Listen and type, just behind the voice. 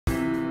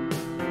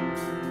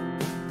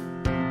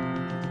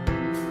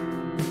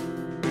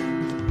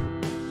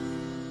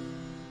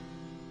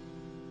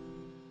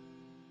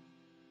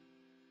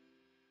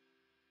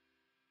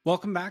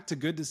Welcome back to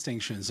Good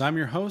Distinctions. I'm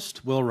your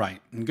host, Will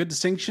Wright, and good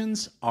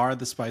distinctions are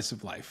the spice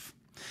of life.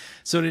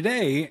 So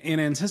today,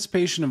 in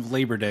anticipation of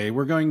Labor Day,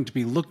 we're going to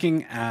be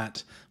looking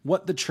at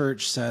what the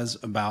church says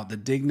about the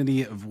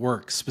dignity of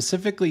work,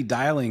 specifically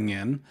dialing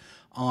in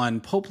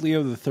on Pope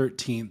Leo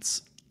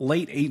XIII's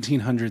late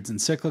 1800s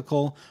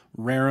encyclical,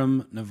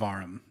 Rerum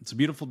Novarum. It's a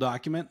beautiful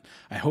document.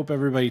 I hope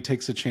everybody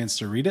takes a chance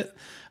to read it,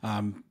 but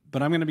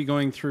I'm going to be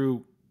going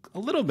through a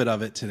little bit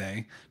of it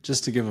today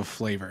just to give a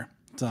flavor.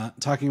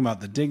 Talking about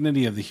the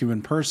dignity of the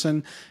human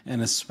person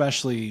and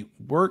especially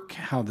work,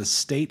 how the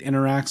state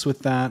interacts with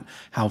that,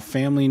 how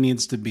family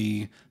needs to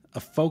be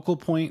a focal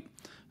point,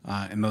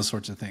 and those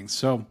sorts of things.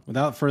 So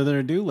without further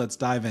ado, let's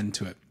dive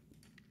into it.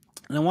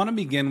 And I want to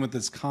begin with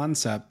this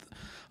concept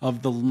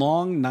of the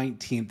long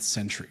 19th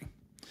century.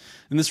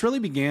 And this really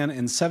began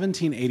in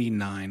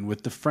 1789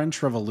 with the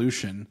French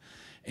Revolution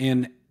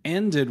and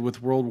ended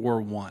with World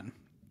War I.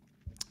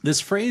 This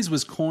phrase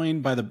was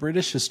coined by the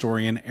British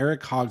historian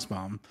Eric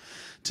Hobsbawm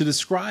to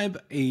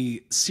describe a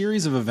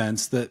series of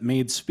events that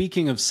made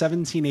speaking of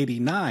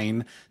 1789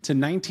 to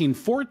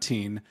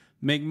 1914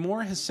 make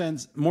more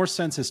sense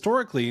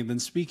historically than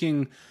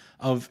speaking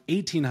of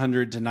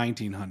 1800 to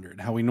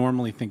 1900, how we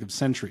normally think of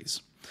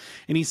centuries.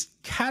 And he's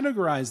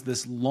categorized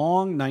this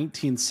long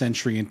 19th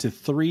century into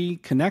three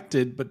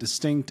connected but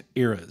distinct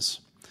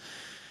eras.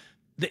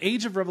 The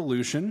Age of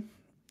Revolution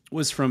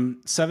was from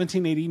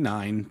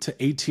 1789 to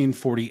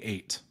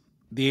 1848.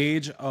 The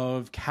Age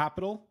of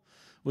Capital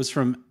was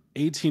from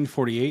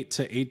 1848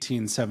 to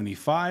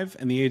 1875,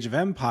 and the Age of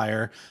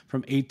Empire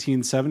from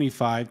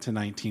 1875 to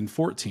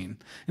 1914.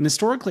 And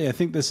historically, I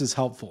think this is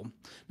helpful.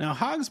 Now,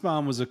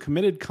 Hobsbawm was a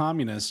committed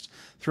communist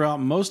throughout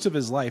most of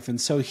his life, and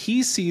so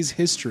he sees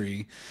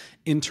history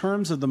in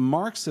terms of the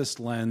Marxist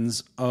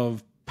lens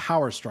of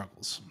power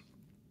struggles.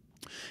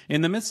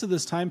 In the midst of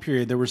this time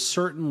period, there were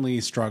certainly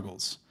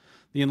struggles.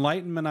 The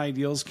Enlightenment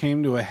ideals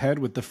came to a head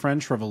with the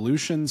French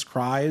Revolution's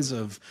cries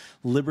of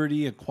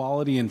liberty,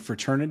 equality, and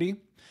fraternity.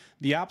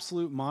 The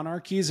absolute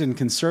monarchies and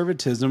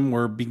conservatism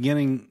were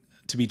beginning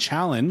to be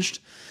challenged,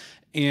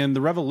 and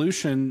the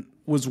revolution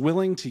was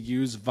willing to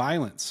use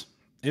violence,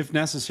 if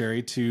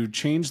necessary, to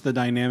change the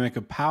dynamic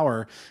of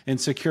power and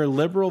secure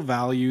liberal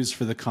values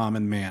for the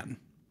common man.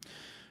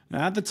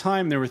 Now, at the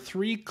time, there were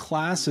three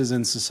classes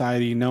in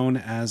society known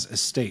as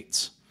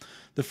estates.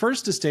 The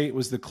first estate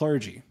was the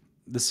clergy.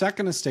 The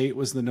second estate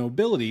was the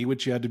nobility,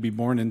 which you had to be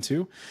born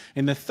into.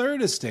 And the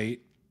third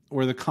estate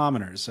were the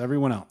commoners,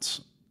 everyone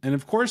else. And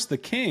of course, the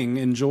king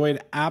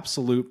enjoyed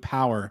absolute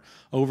power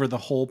over the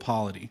whole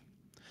polity.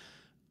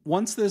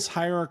 Once this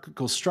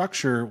hierarchical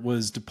structure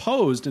was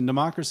deposed and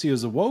democracy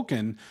was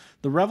awoken,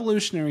 the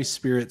revolutionary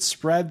spirit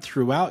spread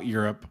throughout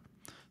Europe.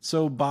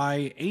 So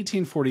by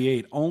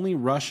 1848, only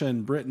Russia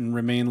and Britain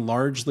remained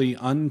largely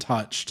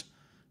untouched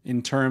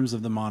in terms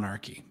of the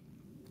monarchy.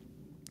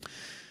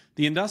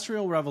 The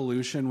Industrial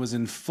Revolution was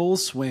in full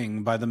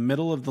swing by the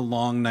middle of the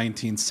long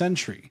 19th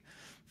century.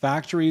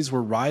 Factories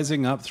were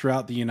rising up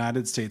throughout the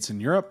United States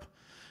and Europe,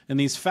 and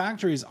these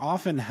factories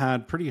often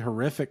had pretty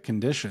horrific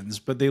conditions,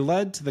 but they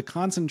led to the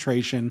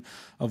concentration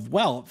of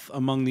wealth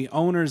among the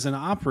owners and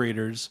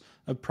operators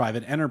of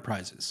private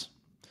enterprises.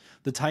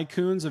 The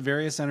tycoons of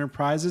various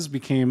enterprises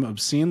became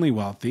obscenely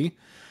wealthy,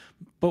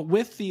 but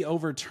with the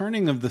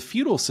overturning of the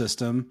feudal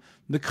system,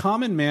 the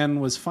common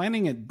man was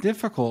finding it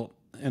difficult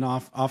and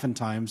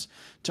oftentimes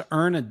to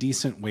earn a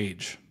decent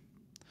wage.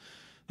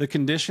 The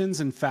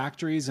conditions in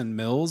factories and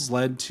mills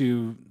led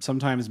to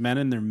sometimes men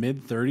in their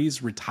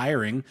mid-30s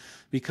retiring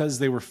because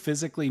they were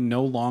physically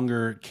no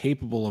longer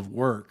capable of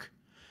work.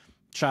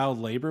 Child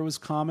labor was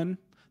common.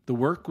 The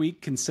work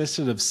week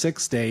consisted of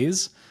 6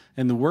 days,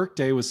 and the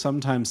workday was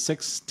sometimes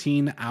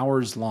 16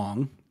 hours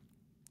long.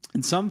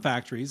 In some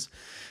factories,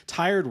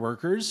 tired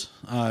workers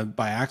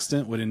by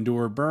accident would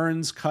endure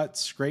burns, cuts,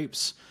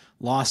 scrapes,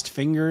 lost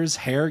fingers,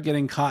 hair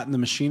getting caught in the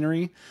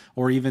machinery,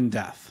 or even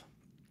death.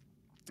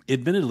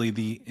 Admittedly,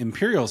 the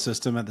imperial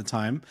system at the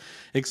time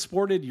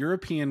exported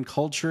European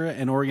culture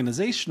and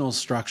organizational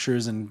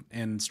structures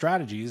and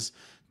strategies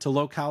to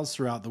locales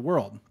throughout the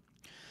world.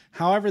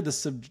 However, the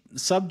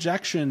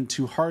subjection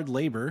to hard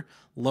labor,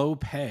 low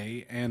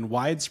pay, and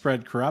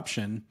widespread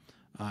corruption,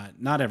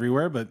 not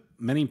everywhere, but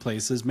many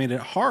places, made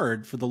it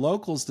hard for the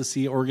locals to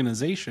see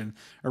organization,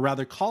 or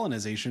rather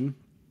colonization,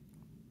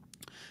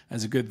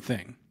 as a good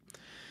thing.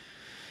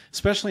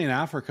 Especially in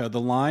Africa,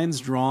 the lines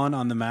drawn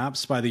on the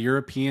maps by the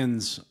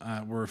Europeans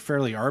were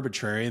fairly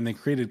arbitrary, and they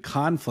created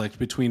conflict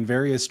between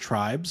various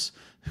tribes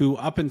who,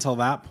 up until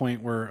that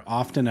point, were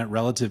often at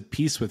relative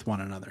peace with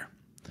one another.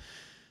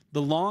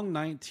 The long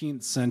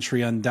 19th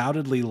century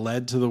undoubtedly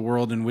led to the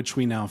world in which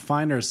we now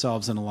find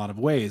ourselves in a lot of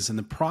ways, and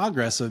the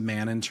progress of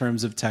man in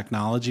terms of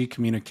technology,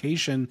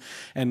 communication,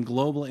 and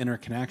global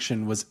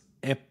interconnection was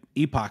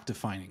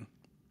epoch-defining.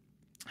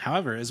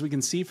 However, as we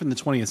can see from the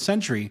 20th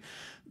century,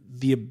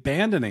 the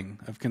abandoning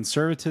of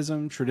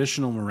conservatism,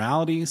 traditional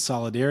morality,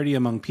 solidarity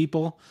among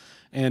people,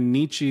 and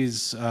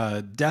Nietzsche's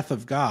death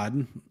of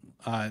God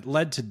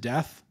led to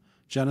death,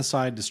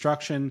 genocide,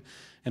 destruction,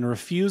 and a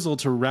refusal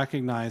to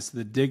recognize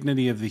the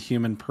dignity of the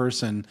human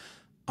person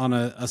on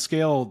a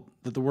scale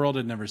that the world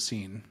had never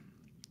seen.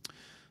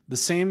 The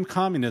same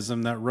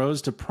communism that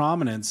rose to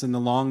prominence in the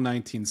long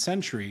 19th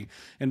century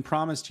and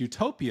promised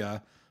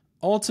utopia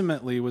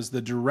ultimately was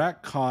the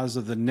direct cause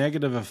of the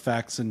negative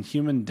effects in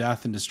human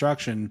death and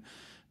destruction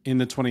in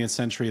the 20th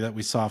century that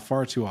we saw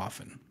far too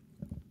often.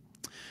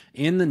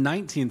 In the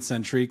 19th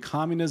century,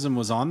 communism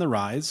was on the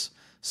rise,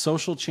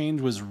 social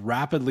change was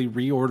rapidly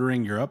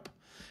reordering Europe,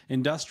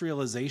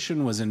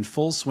 industrialization was in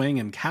full swing,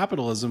 and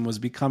capitalism was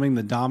becoming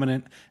the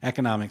dominant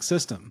economic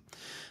system.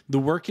 The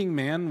working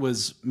man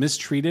was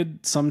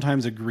mistreated,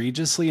 sometimes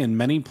egregiously, in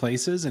many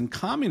places, and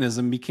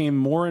communism became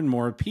more and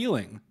more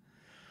appealing.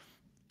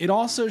 It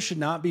also should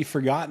not be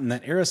forgotten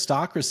that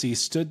aristocracy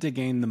stood to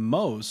gain the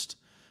most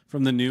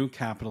from the new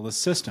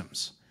capitalist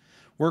systems.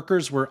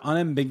 Workers were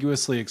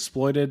unambiguously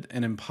exploited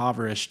and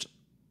impoverished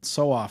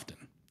so often.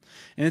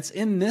 And it's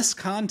in this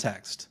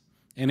context,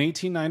 in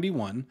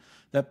 1891,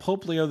 that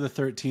Pope Leo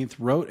XIII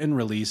wrote and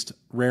released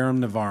Rerum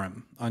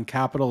Novarum on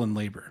capital and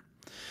labor.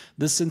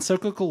 This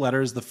encyclical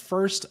letter is the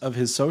first of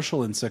his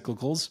social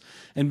encyclicals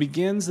and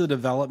begins the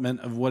development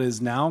of what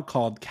is now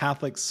called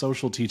Catholic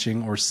social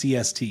teaching, or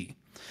CST.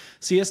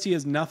 CST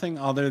is nothing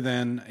other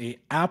than an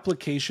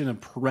application of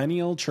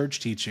perennial church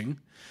teaching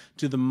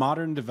to the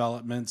modern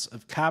developments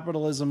of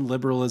capitalism,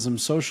 liberalism,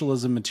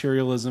 socialism,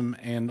 materialism,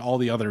 and all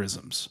the other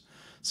isms.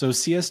 So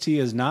CST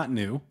is not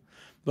new,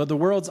 but the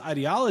world's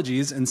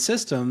ideologies and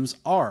systems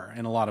are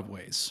in a lot of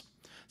ways.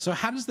 So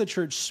how does the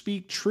church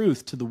speak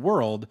truth to the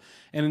world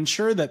and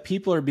ensure that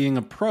people are being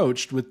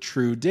approached with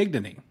true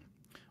dignity?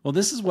 Well,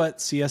 this is what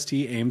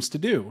CST aims to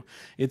do.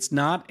 It's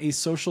not a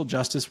social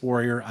justice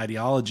warrior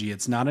ideology.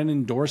 It's not an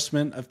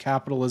endorsement of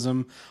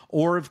capitalism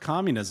or of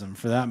communism,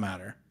 for that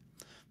matter.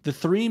 The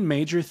three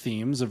major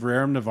themes of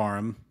Rerum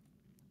Novarum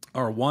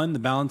are 1, the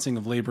balancing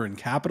of labor and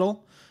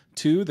capital,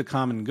 2, the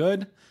common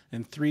good,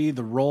 and 3,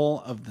 the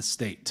role of the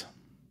state.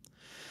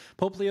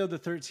 Pope Leo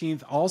XIII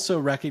also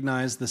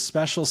recognized the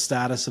special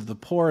status of the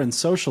poor in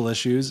social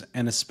issues,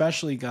 and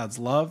especially God's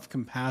love,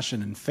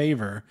 compassion, and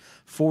favor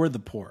for the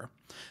poor.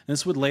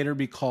 This would later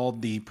be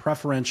called the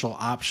preferential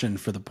option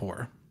for the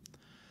poor.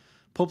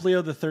 Pope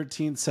Leo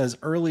XIII says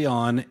early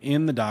on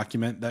in the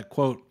document that,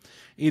 quote,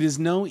 "It is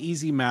no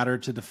easy matter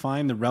to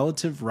define the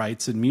relative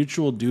rights and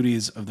mutual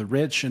duties of the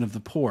rich and of the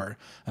poor,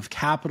 of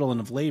capital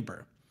and of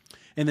labor.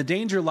 And the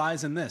danger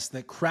lies in this,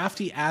 that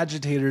crafty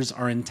agitators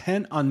are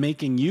intent on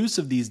making use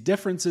of these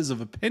differences of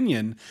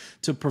opinion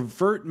to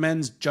pervert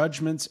men's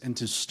judgments and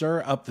to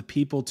stir up the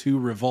people to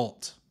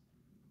revolt."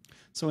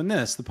 So in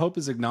this, the Pope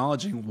is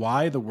acknowledging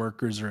why the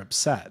workers are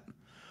upset.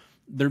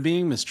 They're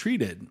being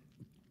mistreated.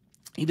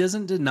 He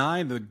doesn't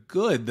deny the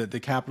good that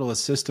the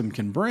capitalist system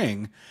can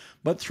bring,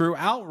 but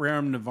throughout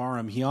Rerum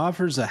Novarum, he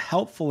offers a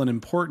helpful and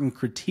important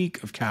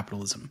critique of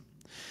capitalism.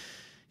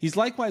 He's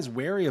likewise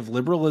wary of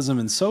liberalism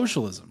and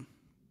socialism.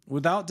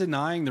 Without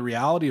denying the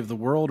reality of the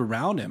world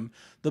around him,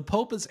 the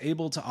Pope is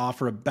able to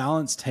offer a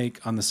balanced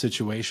take on the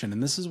situation,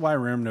 and this is why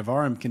Rerum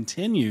Novarum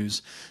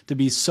continues to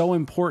be so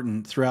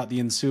important throughout the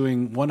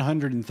ensuing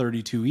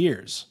 132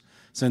 years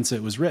since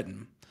it was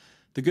written.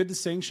 The good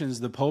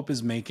distinctions the Pope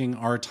is making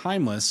are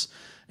timeless,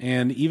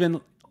 and even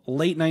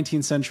late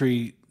 19th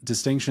century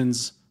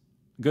distinctions,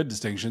 good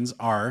distinctions,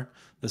 are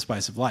the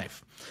spice of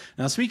life.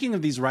 Now, speaking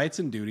of these rights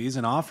and duties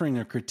and offering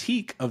a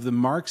critique of the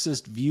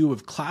Marxist view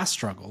of class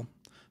struggle,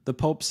 the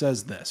Pope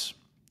says this: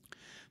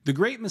 "The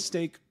great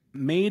mistake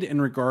made in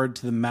regard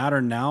to the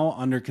matter now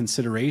under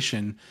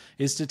consideration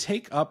is to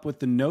take up with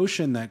the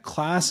notion that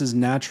class is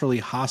naturally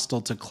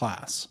hostile to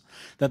class,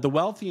 that the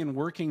wealthy and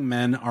working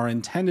men are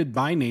intended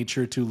by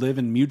nature to live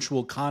in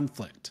mutual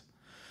conflict.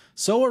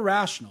 So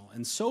irrational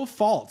and so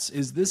false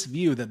is this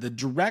view that the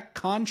direct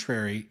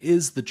contrary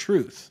is the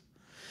truth."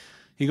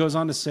 He goes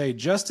on to say,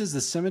 "Just as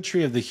the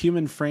symmetry of the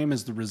human frame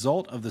is the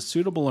result of the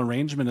suitable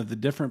arrangement of the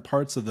different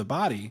parts of the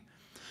body,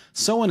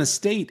 so in a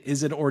state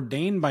is it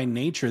ordained by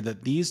nature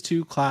that these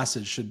two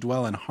classes should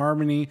dwell in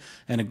harmony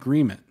and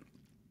agreement,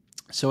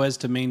 so as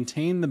to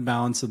maintain the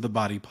balance of the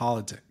body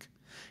politic.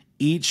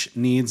 Each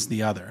needs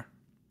the other.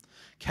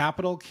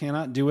 Capital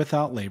cannot do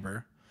without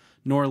labor,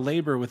 nor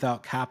labor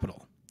without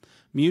capital.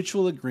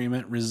 Mutual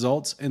agreement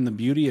results in the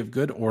beauty of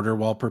good order,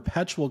 while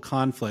perpetual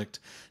conflict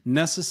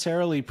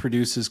necessarily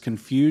produces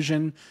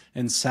confusion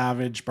and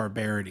savage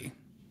barbarity."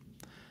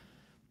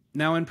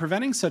 Now, in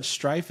preventing such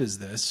strife as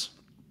this,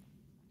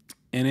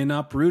 and in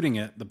uprooting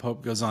it, the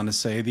Pope goes on to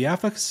say, the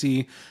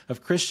efficacy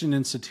of Christian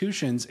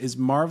institutions is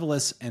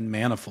marvelous and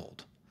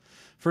manifold.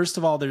 First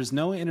of all, there's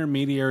no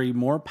intermediary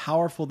more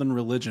powerful than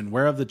religion,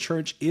 whereof the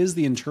church is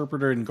the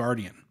interpreter and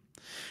guardian.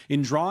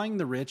 In drawing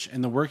the rich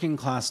and the working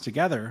class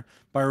together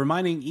by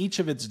reminding each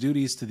of its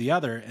duties to the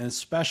other, and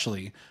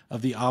especially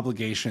of the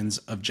obligations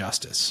of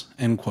justice.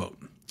 End quote.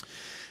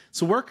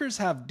 So workers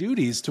have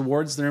duties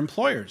towards their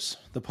employers,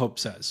 the Pope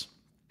says.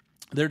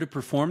 They're to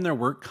perform their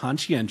work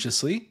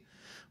conscientiously,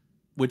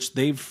 which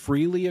they've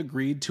freely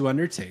agreed to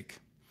undertake.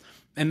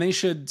 And they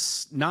should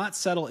not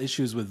settle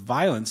issues with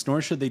violence,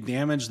 nor should they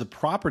damage the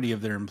property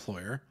of their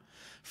employer.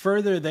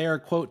 Further, they are,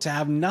 quote, to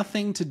have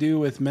nothing to do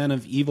with men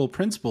of evil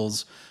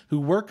principles who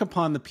work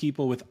upon the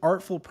people with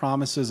artful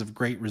promises of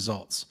great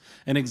results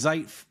and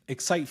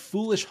excite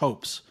foolish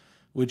hopes,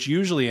 which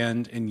usually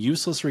end in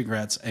useless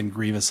regrets and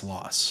grievous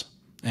loss,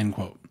 end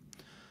quote.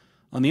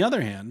 On the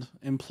other hand,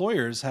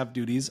 employers have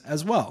duties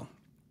as well.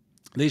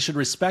 They should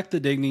respect the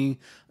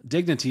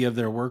dignity of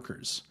their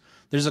workers.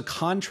 There's a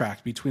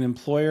contract between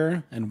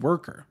employer and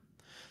worker.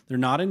 They're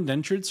not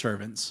indentured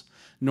servants,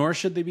 nor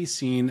should they be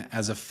seen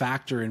as a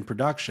factor in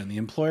production. The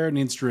employer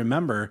needs to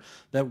remember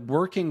that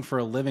working for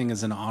a living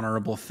is an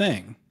honorable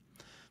thing.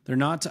 They're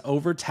not to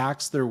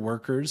overtax their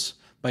workers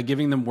by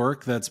giving them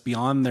work that's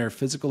beyond their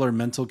physical or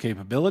mental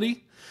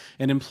capability,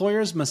 and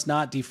employers must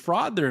not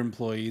defraud their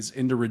employees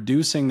into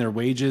reducing their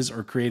wages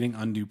or creating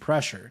undue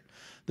pressure.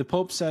 The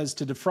Pope says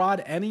to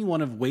defraud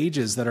anyone of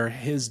wages that are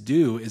his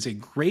due is a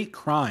great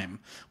crime,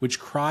 which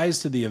cries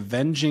to the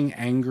avenging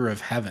anger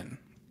of heaven.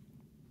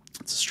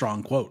 It's a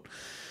strong quote.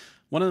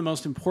 One of the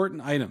most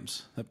important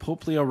items that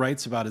Pope Leo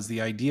writes about is the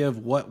idea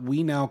of what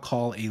we now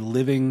call a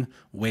living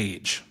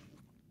wage.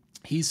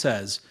 He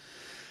says,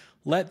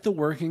 let the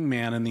working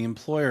man and the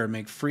employer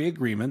make free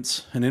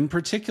agreements, and in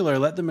particular,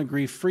 let them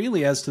agree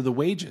freely as to the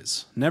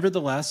wages.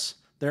 Nevertheless,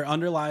 there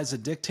underlies a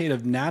dictate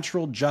of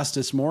natural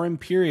justice more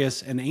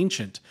imperious and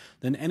ancient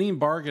than any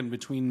bargain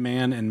between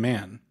man and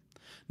man.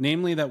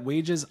 Namely, that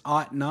wages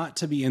ought not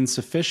to be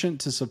insufficient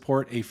to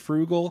support a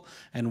frugal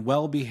and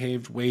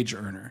well-behaved wage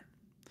earner.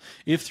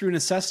 If through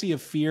necessity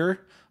of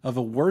fear of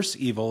a worse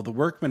evil, the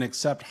workman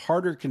accept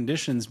harder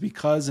conditions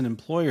because an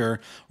employer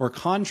or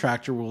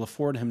contractor will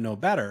afford him no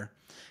better,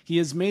 he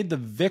is made the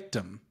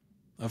victim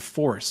of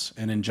force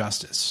and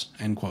injustice,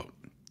 end quote.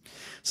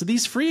 So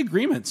these free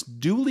agreements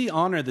duly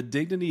honor the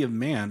dignity of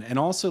man and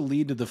also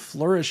lead to the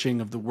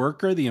flourishing of the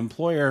worker, the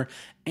employer,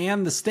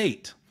 and the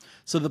state.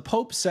 So the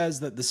Pope says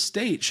that the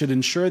state should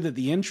ensure that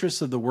the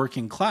interests of the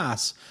working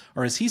class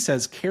are, as he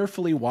says,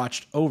 carefully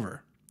watched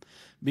over,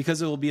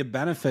 because it will be a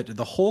benefit to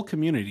the whole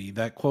community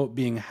that, quote,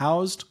 being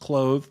housed,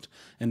 clothed,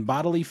 and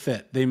bodily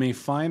fit, they may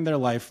find their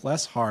life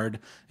less hard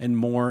and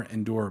more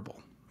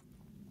endurable.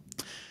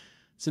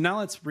 So now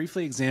let's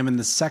briefly examine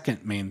the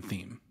second main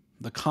theme,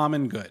 the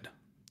common good.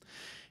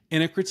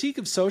 In a critique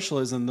of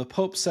socialism, the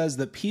Pope says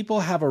that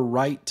people have a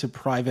right to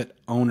private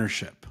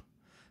ownership.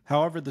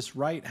 However, this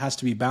right has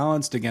to be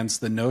balanced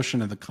against the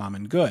notion of the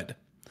common good.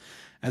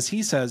 As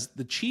he says,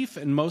 the chief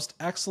and most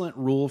excellent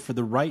rule for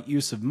the right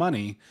use of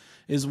money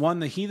is one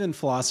the heathen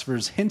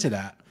philosophers hinted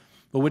at,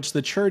 but which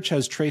the Church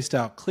has traced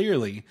out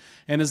clearly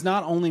and is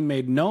not only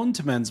made known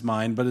to men's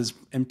mind, but is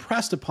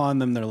impressed upon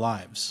their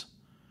lives.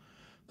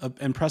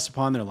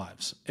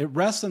 It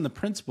rests on the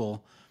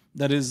principle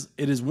that it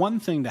is one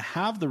thing to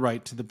have the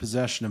right to the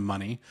possession of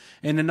money,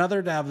 and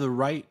another to have the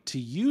right to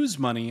use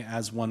money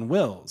as one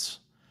wills.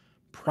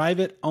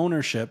 Private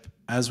ownership,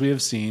 as we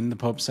have seen, the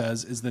Pope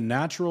says, is the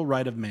natural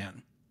right of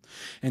man.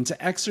 And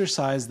to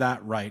exercise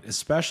that right,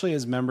 especially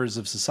as members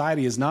of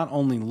society, is not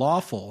only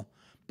lawful,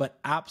 but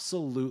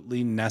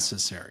absolutely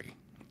necessary.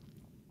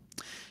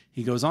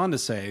 He goes on to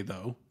say,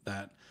 though,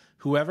 that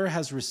whoever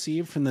has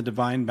received from the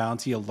divine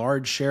bounty a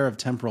large share of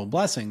temporal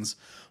blessings,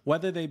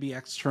 whether they be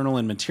external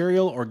and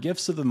material or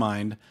gifts of the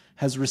mind,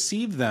 has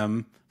received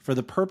them for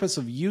the purpose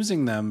of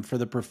using them for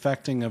the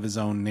perfecting of his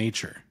own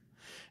nature,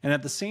 and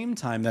at the same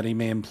time that he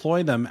may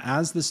employ them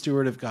as the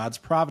steward of God's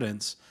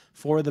providence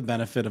for the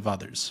benefit of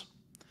others.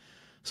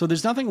 So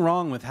there's nothing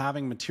wrong with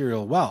having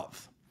material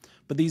wealth,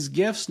 but these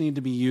gifts need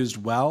to be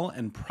used well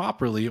and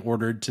properly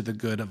ordered to the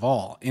good of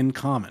all, in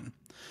common.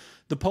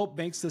 The Pope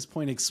makes this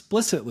point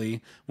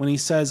explicitly when he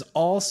says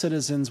all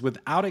citizens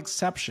without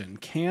exception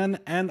can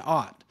and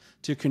ought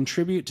to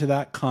contribute to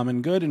that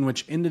common good in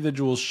which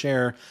individuals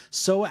share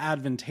so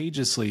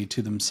advantageously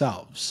to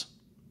themselves.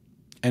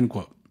 End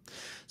quote.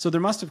 So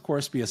there must, of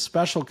course, be a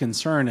special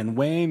concern in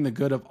weighing the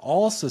good of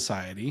all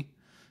society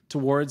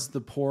towards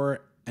the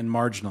poor and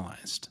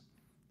marginalized,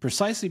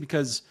 precisely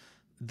because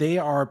they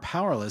are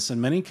powerless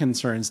in many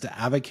concerns to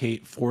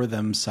advocate for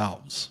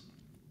themselves.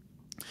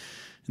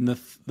 And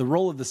the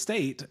role of the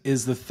state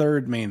is the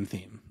third main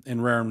theme in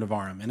Rerum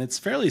Novarum, and it's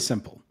fairly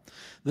simple.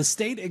 The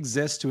state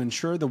exists to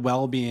ensure the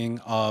well-being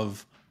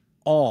of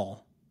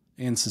all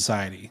in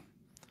society,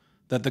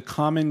 that the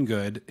common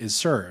good is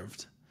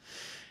served.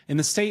 And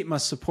the state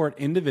must support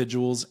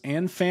individuals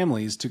and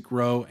families to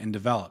grow and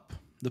develop.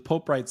 The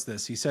Pope writes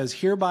this. He says,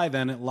 hereby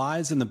then it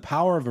lies in the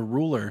power of a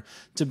ruler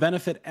to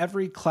benefit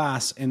every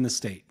class in the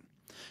state,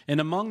 and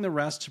among the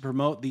rest to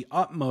promote the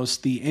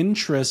utmost the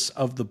interests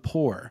of the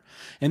poor.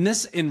 And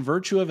this in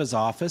virtue of his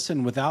office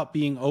and without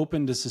being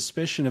open to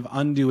suspicion of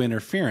undue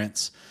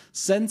interference,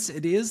 since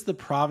it is the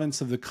province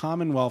of the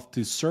Commonwealth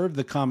to serve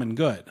the common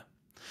good.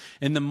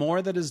 And the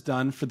more that is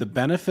done for the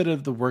benefit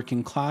of the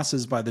working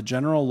classes by the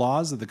general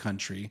laws of the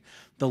country,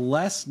 the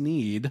less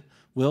need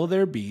will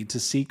there be to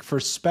seek for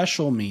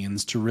special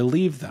means to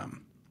relieve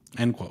them.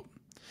 End quote.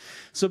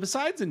 So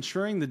besides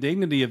ensuring the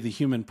dignity of the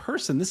human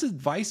person, this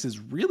advice is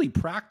really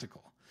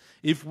practical.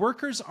 If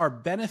workers are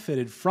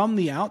benefited from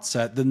the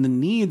outset, then the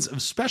needs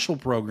of special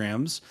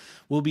programs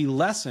will be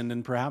lessened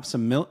and perhaps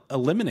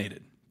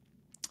eliminated.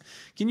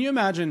 Can you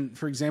imagine,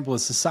 for example, a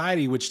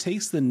society which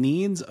takes the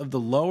needs of the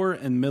lower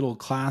and middle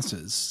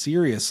classes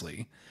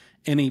seriously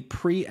in a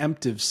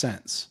preemptive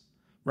sense,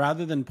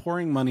 rather than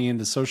pouring money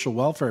into social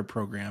welfare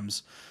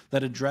programs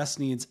that address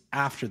needs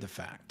after the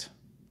fact?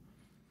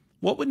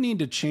 What would need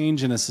to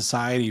change in a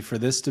society for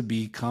this to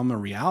become a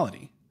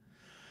reality?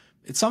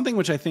 It's something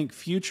which I think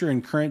future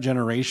and current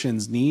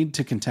generations need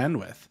to contend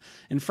with.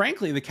 And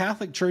frankly, the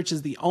Catholic Church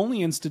is the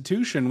only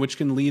institution which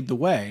can lead the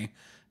way,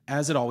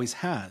 as it always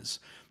has.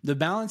 The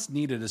balance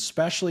needed,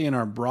 especially in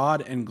our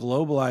broad and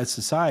globalized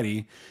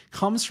society,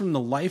 comes from the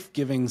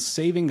life-giving,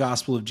 saving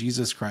gospel of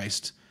Jesus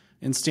Christ,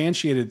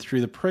 instantiated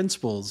through the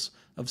principles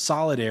of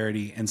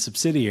solidarity and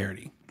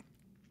subsidiarity.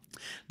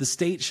 The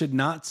state should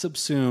not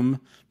subsume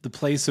the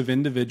place of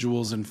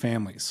individuals and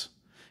families.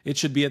 It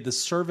should be at the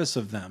service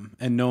of them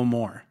and no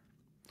more.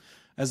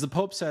 As the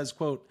Pope says,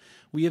 quote,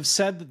 "We have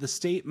said that the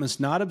state must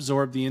not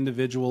absorb the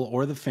individual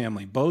or the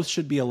family. Both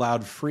should be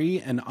allowed free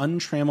and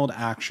untrammeled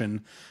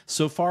action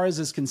so far as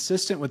is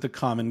consistent with the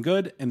common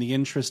good and the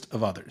interest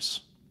of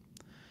others."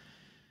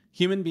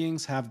 Human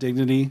beings have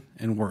dignity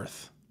and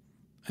worth,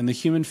 and the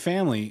human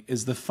family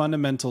is the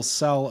fundamental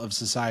cell of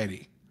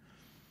society.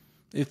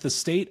 If the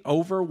state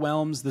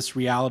overwhelms this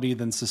reality,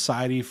 then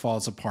society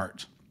falls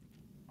apart.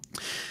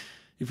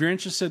 If you're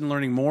interested in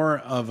learning more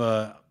of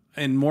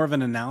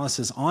an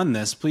analysis on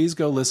this, please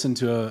go listen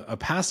to a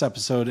past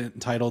episode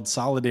entitled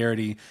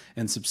Solidarity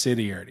and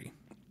Subsidiarity.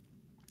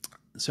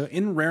 So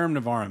in Rerum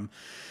Novarum,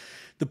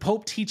 the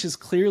Pope teaches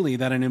clearly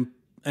that an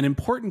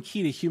important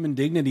key to human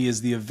dignity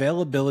is the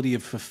availability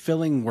of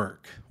fulfilling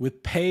work,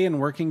 with pay and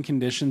working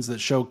conditions that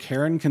show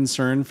care and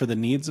concern for the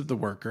needs of the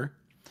worker.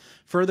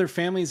 Further,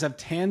 families have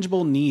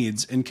tangible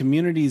needs and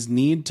communities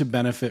need to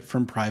benefit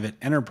from private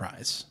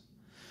enterprise.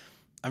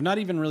 I've not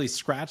even really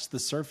scratched the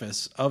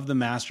surface of the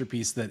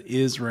masterpiece that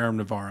is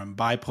Rerum Novarum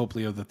by Pope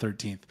Leo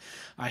XIII.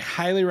 I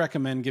highly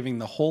recommend giving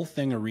the whole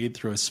thing a read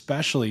through,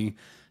 especially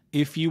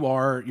if you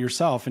are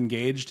yourself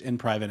engaged in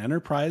private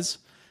enterprise,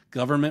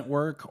 government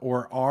work,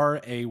 or are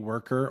a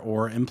worker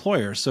or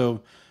employer.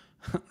 So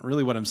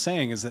really what I'm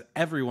saying is that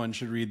everyone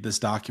should read this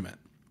document.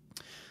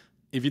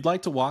 If you'd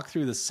like to walk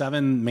through the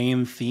 7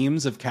 main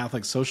themes of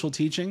Catholic social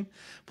teaching,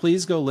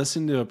 please go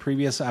listen to a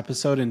previous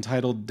episode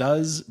entitled,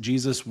 "Does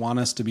Jesus Want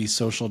Us to Be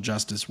Social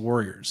Justice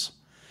Warriors?"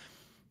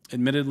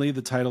 Admittedly,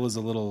 the title is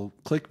a little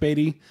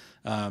clickbaity,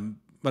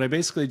 but I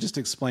basically just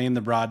explained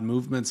the broad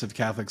movements of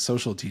Catholic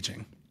social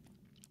teaching.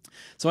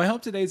 So I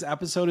hope today's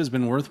episode has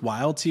been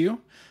worthwhile to you.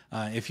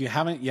 If you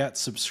haven't yet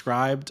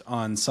subscribed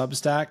on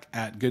SUBSTACK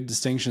at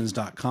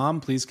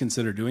gooddistinctions.com, please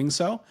consider doing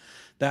so.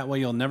 That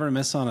way you'll never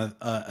miss on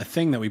a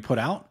thing that we put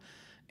out.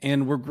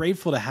 And we're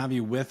grateful to have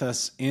you with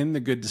us in the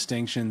Good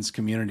Distinctions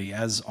community.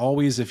 As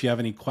always, if you have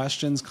any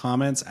questions,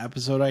 comments,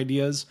 episode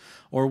ideas,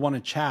 or want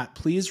to chat,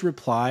 please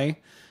reply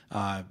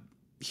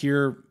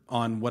here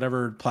on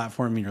whatever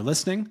platform you're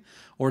listening,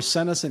 or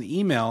send us an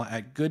email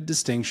at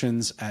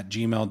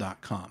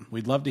gooddistinctions@gmail.com.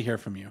 We'd love to hear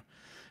from you.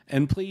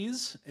 And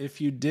please,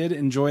 if you did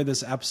enjoy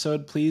this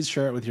episode, please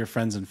share it with your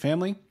friends and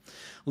family.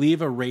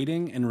 Leave a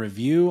rating and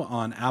review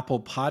on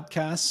Apple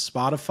Podcasts,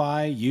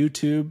 Spotify,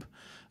 YouTube,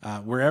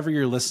 wherever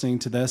you're listening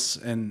to this,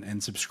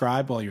 and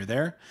subscribe while you're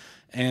there.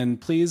 And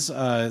please,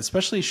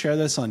 especially share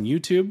this on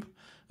YouTube,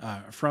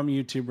 from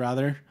YouTube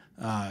rather.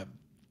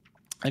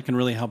 It can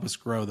really help us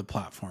grow the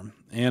platform.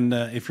 And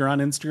if you're on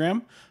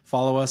Instagram,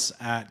 follow us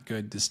at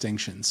Good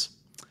Distinctions.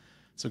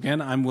 So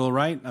again, I'm Will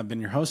Wright. I've been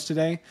your host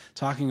today,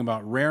 talking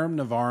about Rerum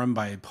Novarum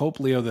by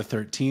Pope Leo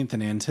XIII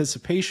in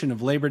anticipation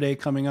of Labor Day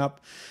coming up.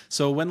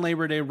 So when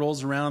Labor Day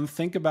rolls around,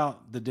 think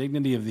about the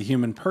dignity of the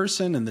human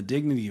person and the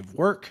dignity of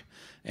work,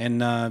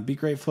 and be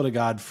grateful to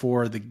God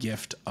for the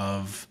gift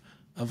of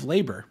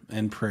labor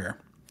and prayer.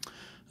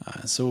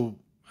 So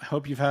I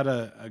hope you've had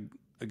a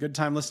good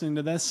time listening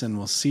to this, and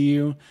we'll see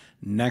you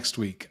next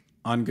week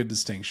on Good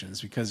Distinctions,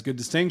 because good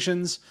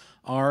distinctions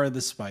are the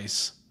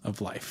spice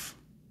of life.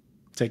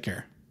 Take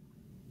care.